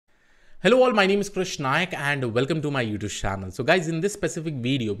Hello all, my name is Krish Nayak and welcome to my YouTube channel. So guys, in this specific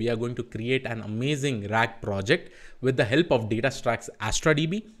video, we are going to create an amazing RAG project with the help of Datastack's Astra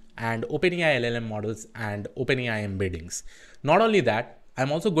DB and OpenAI LLM models and OpenAI embeddings. Not only that,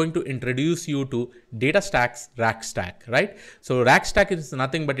 I'm also going to introduce you to Datastack's Ragstack, right? So Ragstack is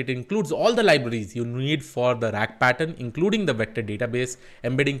nothing but it includes all the libraries you need for the RAG pattern, including the vector database,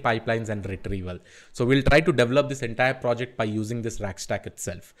 embedding pipelines, and retrieval. So we'll try to develop this entire project by using this Ragstack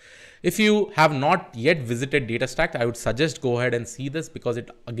itself. If you have not yet visited Datastack, I would suggest go ahead and see this because it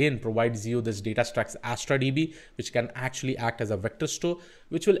again provides you this Datastack's Astra DB, which can actually act as a vector store,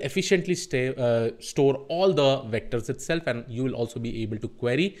 which will efficiently store all the vectors itself, and you will also be able to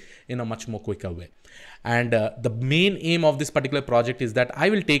query in a much more quicker way. And the main aim of this particular project is that I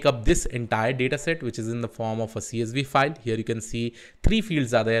will take up this entire data set, which is in the form of a CSV file. Here you can see three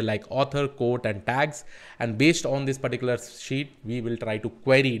fields are there like author, quote, and tags. And based on this particular sheet, we will try to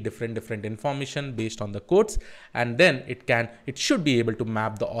query different information based on the quotes. And then it should be able to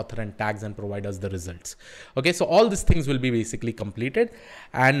map the author and tags and provide us the results. Okay, so all these things will be basically completed.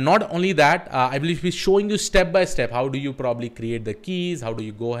 And not only that, I will be showing you step by step, how do you probably create the keys, how do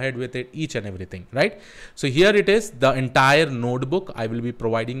you go ahead with it, each and everything, right? So here it is, the entire notebook. I will be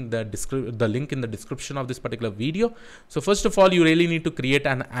providing the link in the description of this particular video. So first of all, you really need to create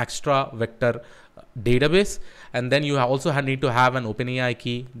an Astra vector database, and then you also need to have an OpenAI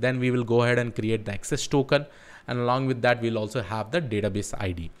key. Then we will go ahead and create the access token, and along with that we'll also have the database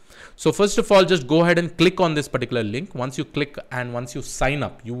ID. So first of all, just go ahead and click on this particular link. Once you click and once you sign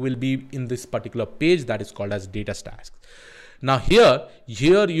up, you will be in this particular page that is called as Datastack. Now here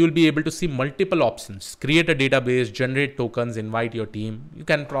you'll be able to see multiple options: create a database, generate tokens, invite your team. You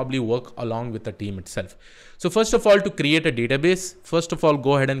can probably work along with the team itself. So first of all, to create a database, first of all,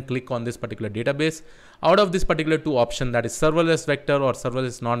 go ahead and click on this particular database. Out of this particular two options, that is serverless vector or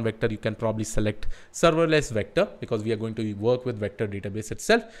serverless non-vector, you can probably select serverless vector because we are going to work with vector database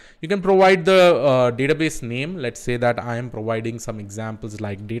itself. You can provide the database name. Let's say that I am providing some examples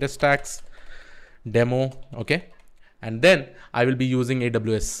like Datastack's demo. Okay. And then I will be using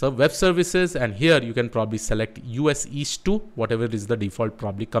AWS web services, and here you can probably select US East 2, whatever is the default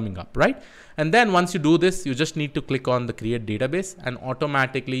probably coming up, right? And then once you do this, you just need to click on the create database and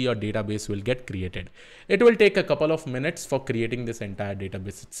automatically your database will get created. It will take a couple of minutes for creating this entire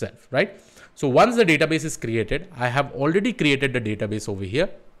database itself, right? So once the database is created, I have already created the database over here,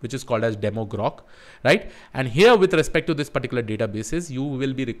 which is called as demo grok, right? And here with respect to this particular databases, you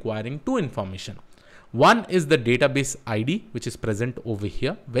will be requiring two information. One is the database ID, which is present over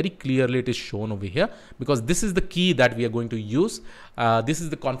here. Very clearly it is shown over here because this is the key that we are going to use. This is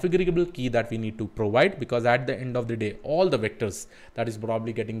the configurable key that we need to provide, because at the end of the day, all the vectors that is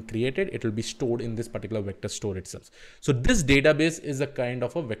probably getting created, it will be stored in this particular vector store itself. So this database is a kind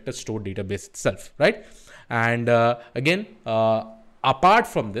of a vector store database itself, right? And again, apart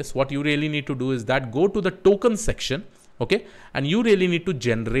from this, what you really need to do is that go to the token section. Okay, and you really need to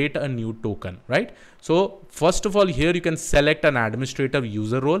generate a new token, right? So first of all, here you can select an administrator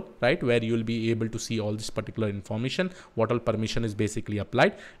user role, right, where you will be able to see all this particular information, what all permission is basically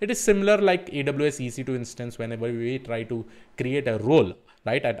applied. It is similar like AWS EC2 instance. Whenever we try to create a role,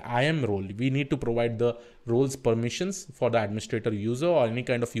 right, at IAM role, we need to provide the roles permissions for the administrator user or any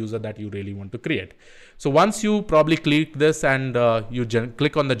kind of user that you really want to create. So once you probably click this and you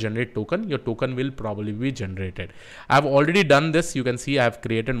click on the generate token, your token will probably be generated. I've already done this. You can see I have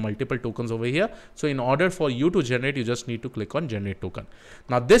created multiple tokens over here. So in order for you to generate, you just need to click on generate token.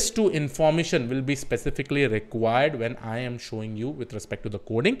 Now this two information will be specifically required when I am showing you with respect to the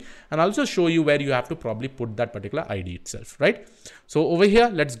coding, and also show you where you have to probably put that particular ID itself, right? So over here,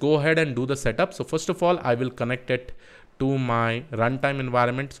 let's go ahead and do the setup. So first of all, I will connect it to my runtime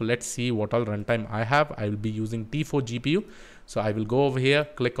environment. So let's see what all runtime I have. I will be using T4 GPU. So I will go over here,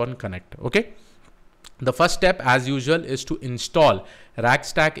 click on connect. Okay. The first step as usual is to install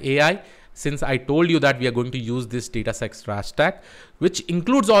Ragstack AI. Since I told you that we are going to use this Datastack Ragstack, which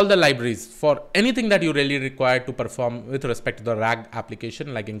includes all the libraries for anything that you really require to perform with respect to the RAG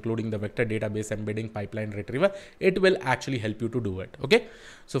application, like including the vector database, embedding, pipeline, retriever, it will actually help you to do it. Okay.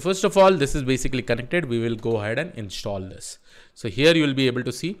 So first of all, this is basically connected. We will go ahead and install this. So here you will be able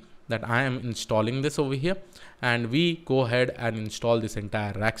to see that I am installing this over here, and we go ahead and install this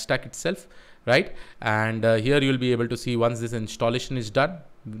entire Ragstack itself, right? And here you will be able to see once this installation is done,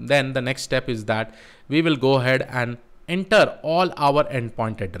 then the next step is that we will go ahead and enter all our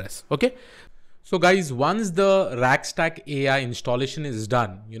endpoint address. Okay. So guys, once the Ragstack AI installation is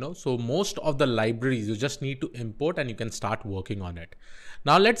done, so most of the libraries you just need to import and you can start working on it.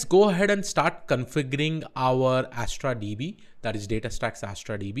 Now let's go ahead and start configuring our Astra DB, that is DataStack's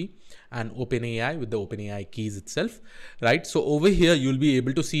Astra DB, and OpenAI with the OpenAI keys itself, right? So over here, you'll be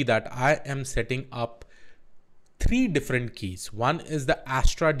able to see that I am setting up three different keys. One is the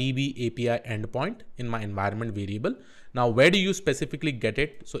Astra DB API endpoint in my environment variable. Now, where do you specifically get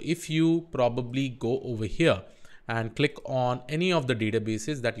it? So if you probably go over here and click on any of the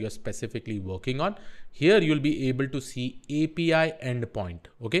databases that you're specifically working on, here you'll be able to see API endpoint.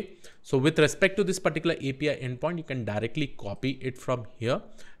 Okay. So with respect to this particular API endpoint, you can directly copy it from here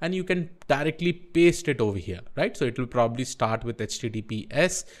and you can directly paste it over here, right? So it will probably start with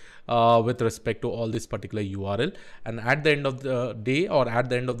HTTPS with respect to all this particular URL, and at the end of the day or at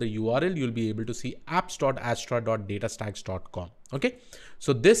the end of the URL, you'll be able to see apps.astra.datastacks.com. Okay,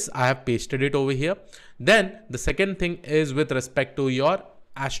 so this I have pasted it over here. Then the second thing is with respect to your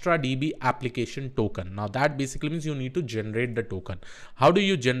Astra DB application token. Now that basically means you need to generate the token. How do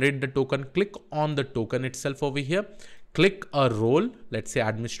you generate the token? Click on the token itself over here, click a role, let's say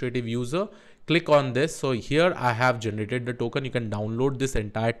administrative user, click on this. So here I have generated the token. You can download this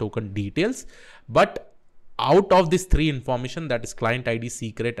entire token details, but out of this three information, that is client ID,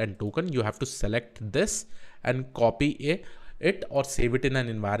 secret, and token, you have to select this and copy it or save it in an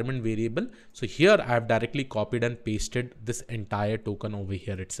environment variable. So here I have directly copied and pasted this entire token over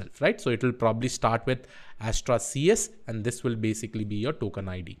here itself, right? So it will probably start with Astra CS and this will basically be your token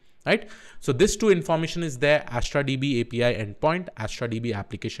ID, right? So this two information is there: Astra DB API endpoint, Astra DB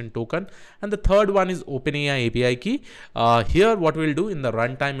application token, and the third one is OpenAI API key. Here what we'll do in the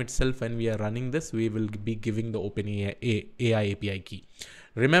runtime itself, when we are running this, we will be giving the OpenAI AI API key.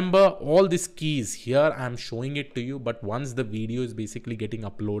 Remember all these keys here, I'm showing it to you, but once the video is basically getting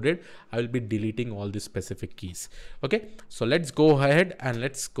uploaded, I will be deleting all these specific keys. Okay, so let's go ahead and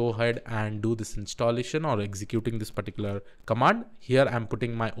do this installation or executing this particular command. Here I'm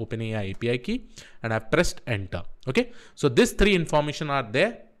putting my OpenAI API key and I've pressed enter. Okay, so these three information are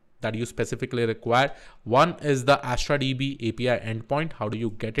there that you specifically require. One is the Astra DB API endpoint. How do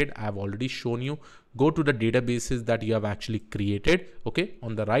you get it? I have already shown you. Go to the databases that you have actually created. Okay,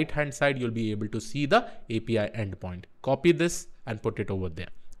 on the right hand side, you'll be able to see the API endpoint. Copy this and put it over there.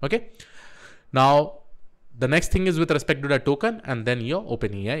 Okay, now the next thing is with respect to the token and then your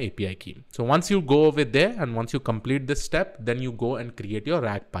OpenAI API key. So once you go over there and once you complete this step, then you go and create your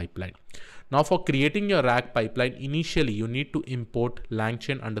RAG pipeline. Now for creating your RAG pipeline, initially you need to import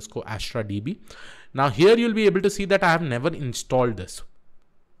LangChain_Astra DB. Now here you'll be able to see that I have never installed this,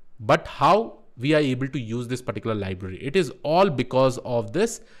 but how we are able to use this particular library? It is all because of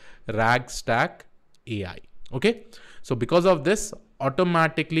this Ragstack AI. Okay, so because of this,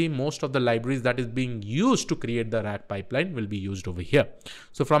 automatically most of the libraries that is being used to create the RAG pipeline will be used over here.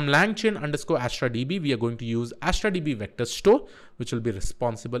 So from LangChain_Astra DB, we are going to use Astra DB vector store, which will be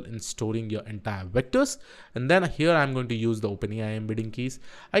responsible in storing your entire vectors. And then here I'm going to use the OpenAI embedding keys.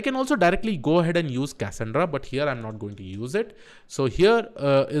 I can also directly go ahead and use Cassandra, but here I'm not going to use it. So here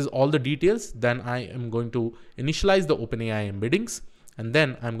is all the details. Then I am going to initialize the OpenAI embeddings. And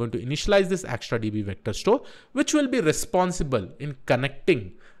then I'm going to initialize this Astra DB vector store, which will be responsible in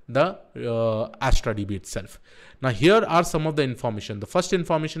connecting the Astra DB itself. Now here are some of the information. The first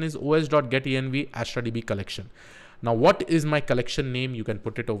information is os.getEnv Astra DB collection. Now what is my collection name? You can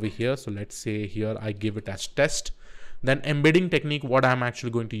put it over here. So let's say here I give it as test. Then embedding technique, what I'm actually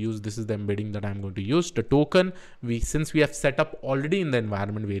going to use. This is the embedding that I'm going to use. The token, since we have set up already in the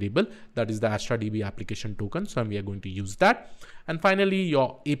environment variable, that is the Astra DB application token. So we are going to use that. And finally,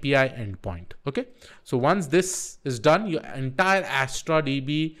 your API endpoint. Okay. So once this is done, your entire Astra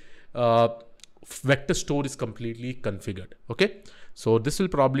DB vector store is completely configured. Okay. So this will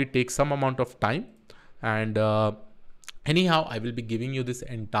probably take some amount of time. And anyhow, I will be giving you this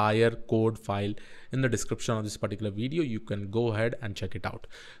entire code file in the description of this particular video. You can go ahead and check it out.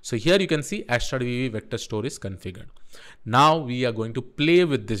 So here you can see Astra DB vector store is configured. Now we are going to play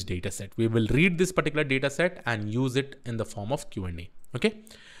with this data set. We will read this particular data set and use it in the form of Q&A. Okay.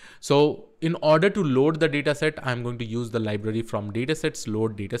 So in order to load the data set, I'm going to use the library from datasets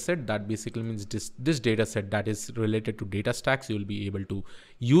load dataset. That basically means this data set that is related to data stacks, you will be able to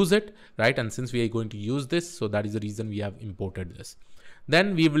use it, right? And since we are going to use this, so that is the reason we have imported this.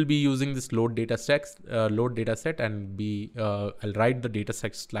 Then we will be using this load data set and I'll write the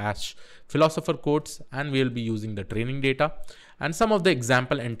dataset / philosopher quotes, and we will be using the training data and some of the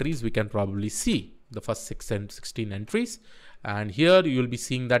example entries. We can probably see the first 16 entries. And here you will be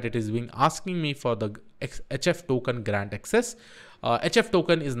seeing that it is asking me for the HF token grant access. HF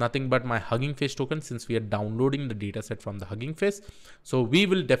token is nothing but my Huggingface token, since we are downloading the dataset from the Huggingface. So we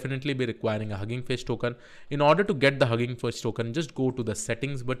will definitely be requiring a Huggingface token. In order to get the Huggingface token, just go to the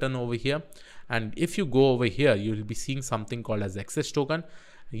settings button over here. And if you go over here, you will be seeing something called as access token.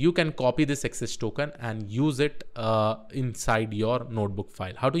 You can copy this access token and use it inside your notebook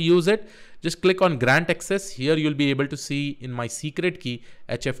file. How to use it? Just click on grant access. Here you'll be able to see in my secret key,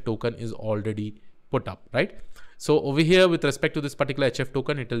 HF token is already put up, right? So over here, with respect to this particular HF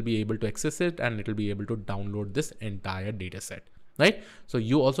token, it will be able to access it and it will be able to download this entire data set, right? So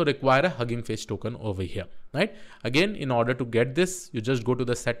you also require a Huggingface token over here, right? Again, in order to get this, you just go to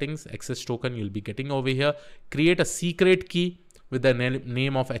the settings, access token, you'll be getting over here, create a secret key with the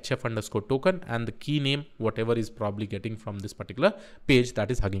name of HF_token and the key name, whatever is probably getting from this particular page, that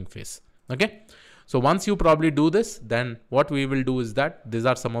is Huggingface. Okay. So once you probably do this, then what we will do is that these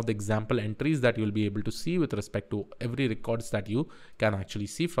are some of the example entries that you'll be able to see with respect to every records that you can actually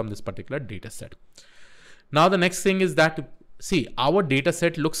see from this particular data set. Now, the next thing is that, see, our data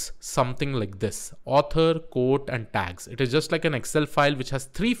set looks something like this: author, quote, and tags. It is just like an Excel file which has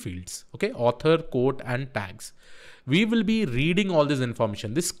 3 fields, okay? Author, quote, and tags. We will be reading all this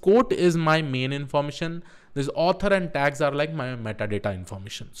information. This quote is my main information. This author and tags are like my metadata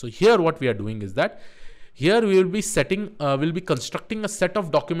information. So here what we are doing is that here we will be we'll be constructing a set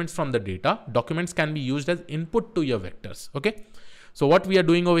of documents from the data. Documents can be used as input to your vectors, okay? So what we are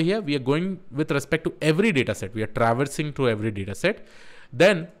doing over here, we are going with respect to every data set. We are traversing through every data set.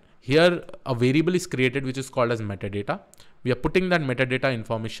 Then here a variable is created which is called as metadata. We are putting that metadata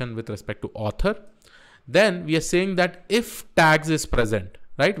information with respect to author. Then we are saying that if tags is present,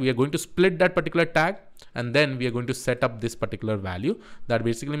 right, we are going to split that particular tag and then we are going to set up this particular value. That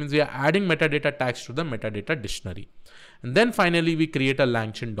basically means we are adding metadata tags to the metadata dictionary. And then finally we create a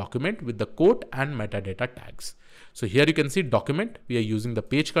LangChain document with the quote and metadata tags. So here you can see document, we are using the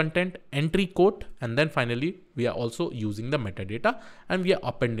page content, entry quote, and then finally we are also using the metadata and we are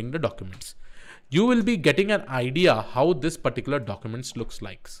appending the documents. You will be getting an idea how this particular documents looks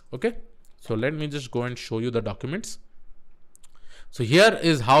like, okay? So let me just go and show you the documents. So here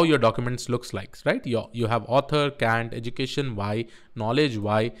is how your documents looks like, right? You have author, cant, education, why, knowledge,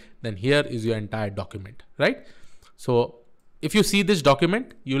 why, then here is your entire document, right? So if you see this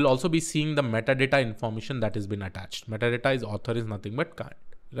document, you will also be seeing the metadata information that has been attached. Metadata is author is nothing but cant,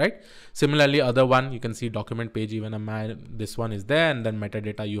 right? Similarly, other one, you can see document page, even this one is there, and then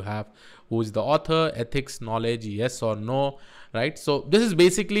metadata you have who is the author, ethics, knowledge, yes or no, right? So this is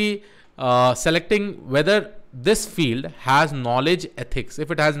basically selecting whether this field has knowledge, ethics.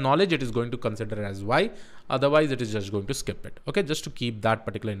 If it has knowledge, it is going to consider it as Y. Otherwise, it is just going to skip it. Okay, just to keep that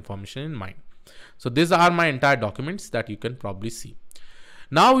particular information in mind. So these are my entire documents that you can probably see.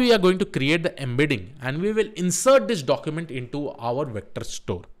 Now we are going to create the embedding and we will insert this document into our vector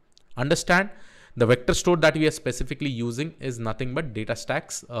store. Understand? The vector store that we are specifically using is nothing but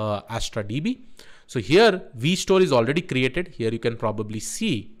DataStack's Astra DB. So here vStore is already created. Here you can probably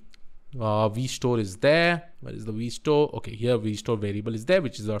see vStore is there. Where is the vStore? Okay, here vStore variable is there,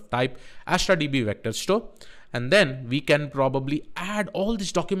 which is of type Astra DB vector store. And then we can probably add all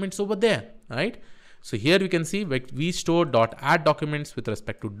these documents over there, right? So here we can see vStore.add documents with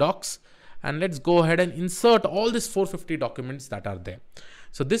respect to docs. And let's go ahead and insert all these 450 documents that are there.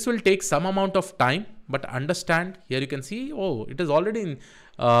 So this will take some amount of time, but understand here you can see, oh, it is already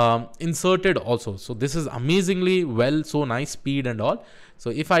inserted also. So this is amazingly well, so nice speed and all. So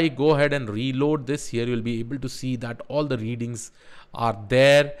if I go ahead and reload this here, you'll be able to see that all the readings are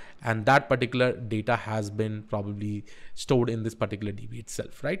there and that particular data has been probably stored in this particular DB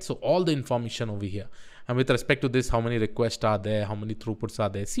itself, right? So all the information over here. And with respect to this, how many requests are there? How many throughputs are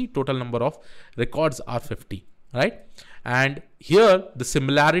there? See, total number of records are 50, right? And here the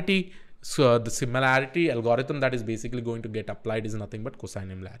similarity, so the similarity algorithm that is basically going to get applied is nothing but cosine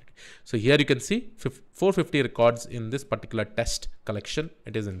similarity. So here you can see 450 records in this particular test collection,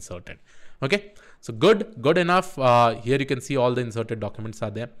 it is inserted. Okay, so good enough. Here you can see all the inserted documents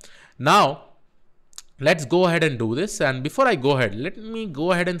are there. Now let's go ahead and do this. And before I go ahead, let me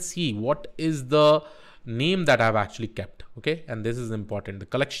go ahead and see what is the name that I've actually kept. Okay, and this is important, the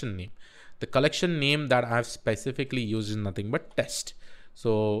collection name. The collection name that I have specifically used is nothing but test.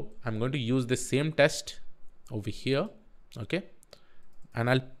 So I'm going to use the same test over here. Okay, and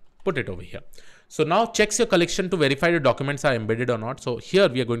I'll put it over here. So now checks your collection to verify the documents are embedded or not. So here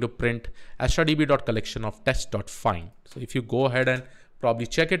we are going to print astradb.collection of test.find. So if you go ahead and probably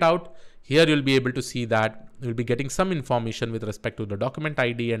check it out, here you'll be able to see that you'll be getting some information with respect to the document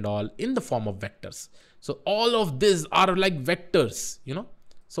ID and all in the form of vectors. So all of these are like vectors, you know.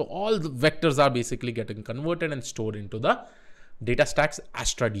 So all the vectors are basically getting converted and stored into the DataStack's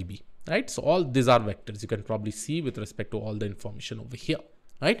Astra DB, right? So all these are vectors you can probably see with respect to all the information over here,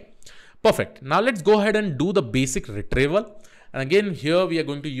 right? Perfect. Now let's go ahead and do the basic retrieval. And again, here we are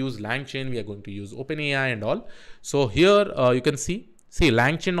going to use LangChain, we are going to use OpenAI and all. So here you can see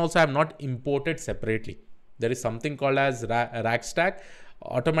LangChain also I have not imported separately. There is something called as Ragstack.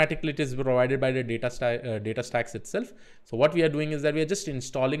 Automatically it is provided by the DataStacks itself. So what we are doing is that we are just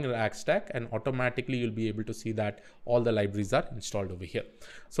installing Ragstack, and automatically you'll be able to see that all the libraries are installed over here.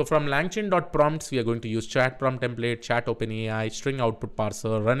 So from langchain.prompts, we are going to use chat prompt template, chat OpenAI, string output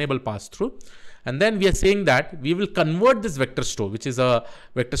parser, runnable pass through. And then we are saying that we will convert this vector store, which is a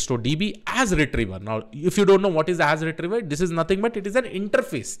vector store DB, as retriever. Now, if you don't know what is as retriever, this is nothing but it is an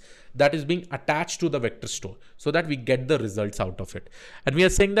interface that is being attached to the vector store so that we get the results out of it. And we are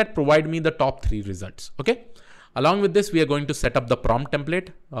saying that provide me the top 3 results. Okay. Along with this, we are going to set up the prompt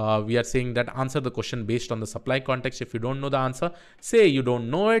template. We are saying that answer the question based on the supply context. If you don't know the answer, say you don't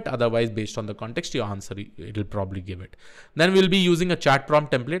know it. Otherwise, based on the context, your answer, it will probably give it. Then we'll be using a chat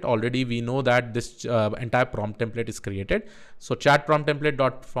prompt template. Already we know that this entire prompt template is created. So chat prompt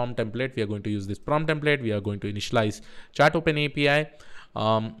template.prompt template, we are going to use this prompt template. We are going to initialize chat open API.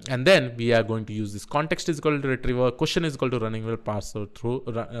 And then we are going to use this context is equal to retriever, question is equal to runnable parser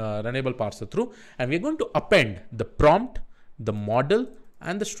through, and we're going to append the prompt, the model,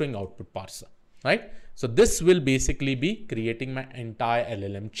 and the string output parser, right? So this will basically be creating my entire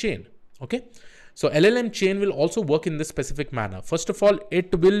LLM chain. Okay. So LLM chain will also work in this specific manner. First of all,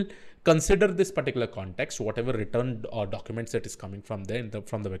 it will consider this particular context, whatever returned documents that is coming from there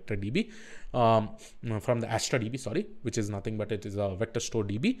from the vector DB, from the Astra DB, sorry, which is nothing but it is a vector store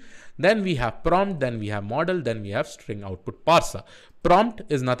DB. Then we have prompt, then we have model, then we have string output parser. Prompt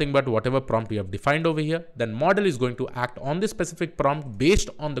is nothing but whatever prompt we have defined over here. Then model is going to act on this specific prompt based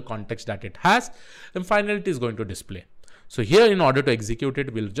on the context that it has. And finally, it is going to display. So here, in order to execute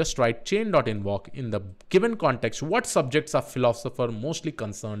it, we'll just write chain.invoke in the given context. What subjects are philosopher mostly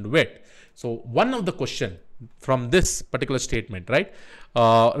concerned with? So one of the question from this particular statement, right?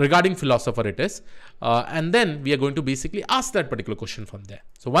 Regarding philosopher it is. And then we are going to basically ask that particular question from there.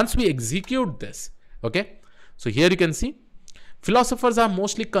 So once we execute this, okay. So here you can see philosophers are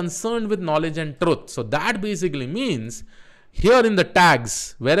mostly concerned with knowledge and truth. So that basically means here in the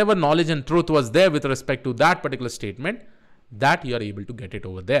tags, wherever knowledge and truth was there with respect to that particular statement, that you are able to get it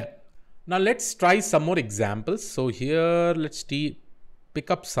over there. Now let's try some more examples. So here, let's pick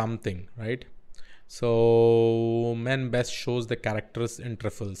up something, right? So men best shows the characters in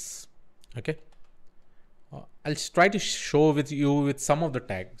trifles. Okay. I'll try to show with you with some of the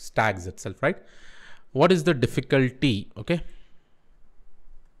tags itself, right? What is the difficulty? Okay.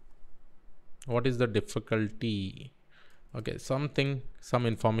 What is the difficulty? Okay. Some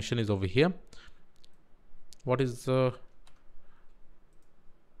information is over here. What is the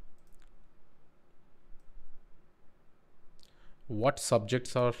what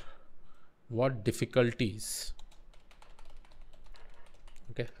subjects are what difficulties?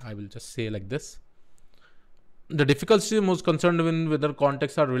 Okay, I will just say like this. The difficulties most concerned with whether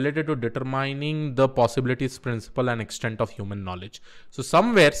contexts are related to determining the possibilities, principle, and extent of human knowledge. So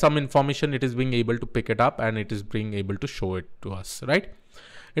somewhere, some information it is being able to pick it up and it is being able to show it to us, right?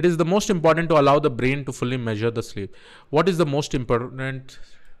 It is the most important to allow the brain to fully measure the sleep. What is the most important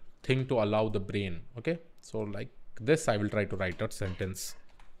thing to allow the brain? Okay, so like this, I will try to write a sentence.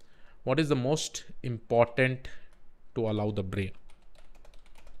 What is the most important to allow the brain?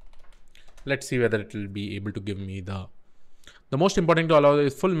 Let's see whether it will be able to give me the most important to allow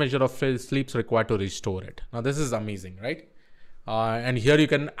is full measure of sleeps required to restore it. Now this is amazing, right? And here you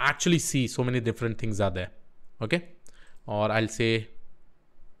can actually see so many different things are there. Okay. Or I'll say,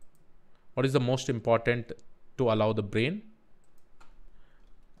 what is the most important to allow the brain?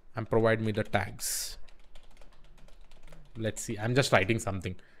 And provide me the tags. Let's see. I'm just writing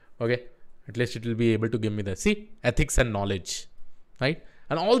something. Okay. At least it will be able to give me the ethics and knowledge, right?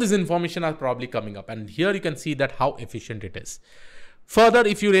 And all this information are probably coming up. And here you can see that how efficient it is. Further,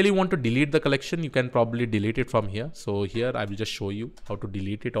 if you really want to delete the collection, you can probably delete it from here. So here I will just show you how to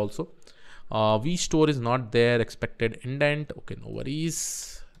delete it also. vStore is not there, expected indent. Okay, no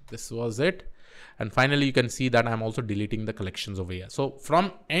worries. This was it. And finally, you can see that I'm also deleting the collections over here. So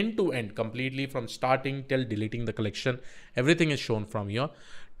from end to end, completely from starting till deleting the collection, everything is shown from here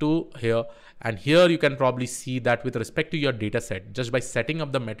to here. And here you can probably see that with respect to your data set, just by setting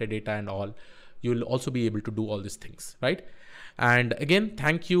up the metadata and all, you will also be able to do all these things, right? And again,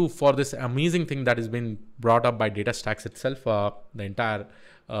 thank you for this amazing thing that has been brought up by DataStacks itself, the entire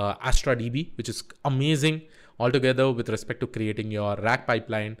Astra DB, which is amazing. altogether with respect to creating your RAG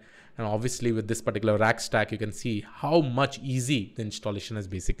pipeline. And obviously with this particular Ragstack, you can see how much easy the installation has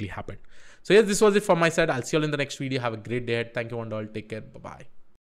basically happened. So yes, this was it from my side. I'll see you all in the next video. Have a great day ahead. Thank you and all. Take care. Bye-bye.